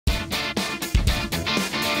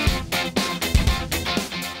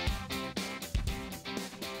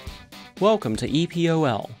Welcome to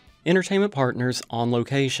EPOL, Entertainment Partners on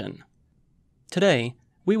Location. Today,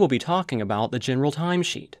 we will be talking about the General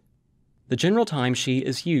Timesheet. The General Timesheet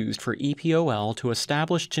is used for EPOL to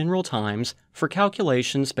establish general times for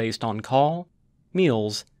calculations based on call,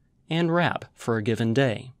 meals, and wrap for a given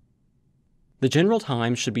day. The general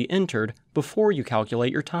times should be entered before you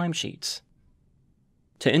calculate your timesheets.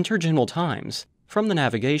 To enter general times, from the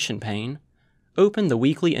navigation pane, open the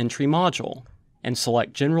Weekly Entry module and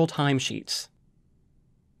select General Timesheets.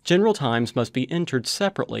 General times must be entered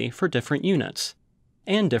separately for different units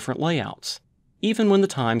and different layouts, even when the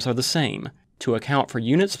times are the same, to account for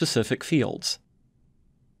unit-specific fields.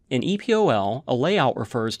 In EPOL, a layout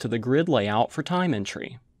refers to the grid layout for time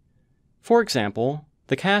entry. For example,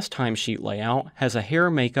 the cast timesheet layout has a hair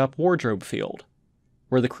makeup wardrobe field,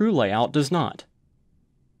 where the crew layout does not.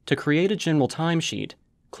 To create a general timesheet,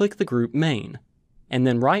 click the group Main, and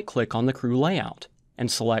then right-click on the crew layout and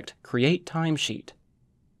select Create Timesheet.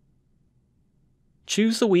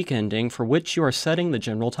 Choose the week ending for which you are setting the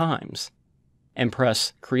general times, and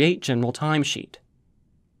press Create General Timesheet.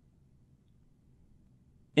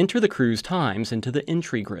 Enter the crew's times into the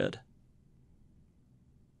entry grid.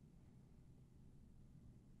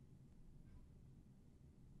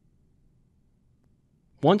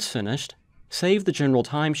 Once finished, save the general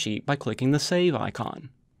timesheet by clicking the Save icon.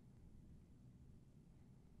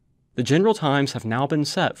 The general times have now been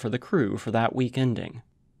set for the crew for that week ending.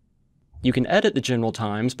 You can edit the general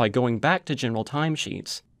times by going back to General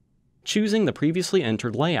Timesheets, choosing the previously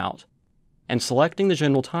entered layout, and selecting the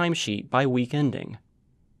general timesheet by week ending.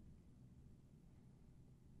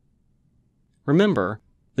 Remember,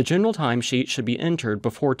 the general timesheet should be entered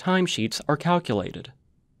before timesheets are calculated.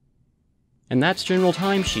 And that's General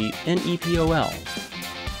Timesheet in EPOL.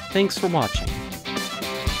 Thanks for watching.